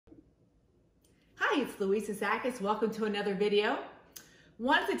Hi, it's Louisa Zakis. Welcome to another video.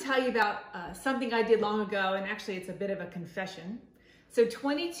 Wanted to tell you about something I did long ago, and actually it's a bit of a confession. So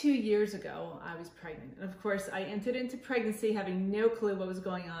 22 years ago, I was pregnant. And of course, I entered into pregnancy having no clue what was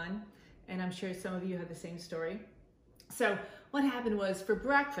going on, and I'm sure some of you have the same story. So what happened was, for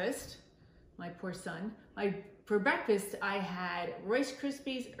breakfast, my poor son, for breakfast, I had Rice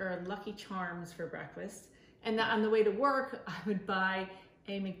Krispies or Lucky Charms for breakfast. And on the way to work, I would buy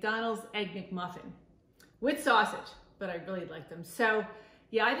a McDonald's Egg McMuffin with sausage, but I really liked them. So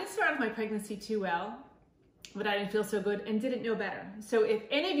yeah, I didn't start off my pregnancy too well, but I didn't feel so good and didn't know better. So if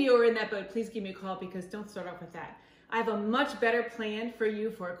any of you are in that boat, please give me a call, because don't start off with that. I have a much better plan for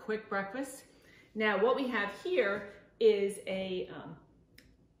you for a quick breakfast. Now, what we have here is a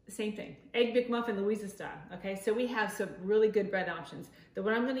same thing, Egg McMuffin Louisa style, okay? So we have some really good bread options. The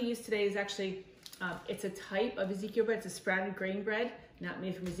one I'm gonna use today is actually, it's a type of Ezekiel bread. It's a sprouted grain bread, not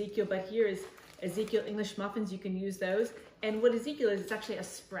made from Ezekiel, but here is Ezekiel English muffins. You can use those. And what Ezekiel is, it's actually a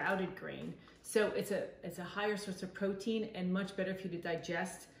sprouted grain. So it's a higher source of protein and much better for you to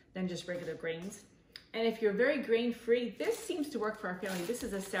digest than just regular grains. And if you're very grain-free, this seems to work for our family. This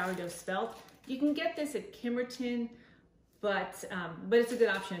is a sourdough spelt. You can get this at Kimmerton, but it's a good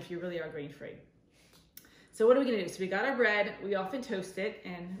option if you really are grain-free. So what are we gonna do? So we got our bread, we often toast it,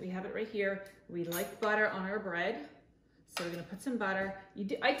 and we have it right here. We like butter on our bread. So we're gonna put some butter.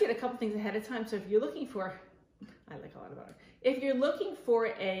 I did a couple things ahead of time, so if you're looking for, I like a lot of butter. If you're looking for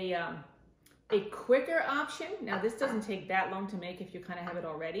a quicker option, now this doesn't take that long to make if you kind of have it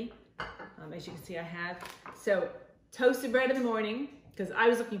already. As you can see, I have. So toasted bread in the morning, because I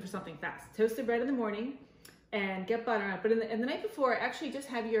was looking for something fast. Toasted bread in the morning and get butter on it. But in the night before, actually just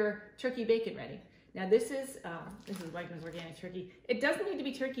have your turkey bacon ready. Now this is Wegmans organic turkey. It doesn't need to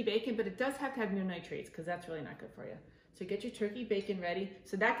be turkey bacon, but it does have to have no nitrates, because that's really not good for you. So get your turkey bacon ready.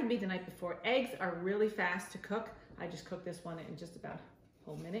 So that can be the night before. Eggs are really fast to cook. I just cooked this one in just about a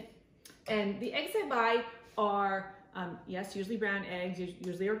whole minute. And the eggs I buy are, yes, usually brown eggs,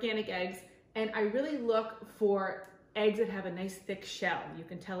 usually organic eggs. And I really look for eggs that have a nice thick shell. You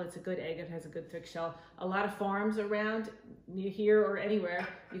can tell it's a good egg, it has a good thick shell. A lot of farms around here or anywhere,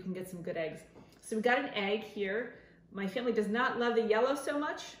 you can get some good eggs. So we got an egg here. My family does not love the yellow so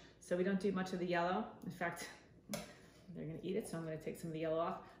much, so we don't do much of the yellow. In fact, they're gonna eat it, so I'm gonna take some of the yellow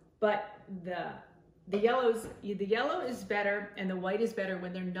off. But the yellow is better and the white is better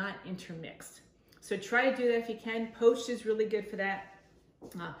when they're not intermixed. So try to do that if you can. Poached is really good for that.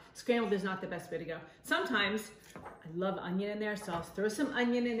 Scrambled is not the best way to go. Sometimes I love onion in there, so I'll throw some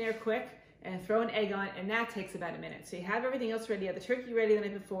onion in there quick and throw an egg on, and that takes about a minute. So you have everything else ready. You have the turkey ready the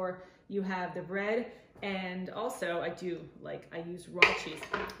night before. You have the bread, and also I use raw cheese.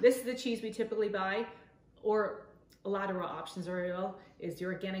 This is the cheese we typically buy, or a lot of raw options is the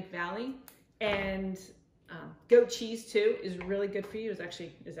Organic Valley, and goat cheese too is really good for you. Is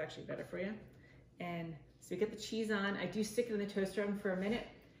actually better for you. And so you get the cheese on. I do stick it in the toaster oven for a minute,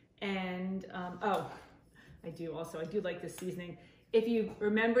 and I do like this seasoning. If you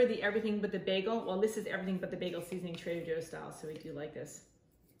remember the everything but the bagel, well, this is everything but the bagel seasoning, Trader Joe's style, so we do like this.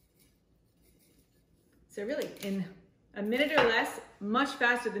 So really, in a minute or less, much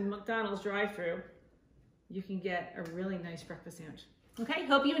faster than McDonald's drive-thru, you can get a really nice breakfast sandwich. Okay,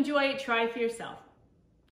 hope you enjoy it. Try it for yourself.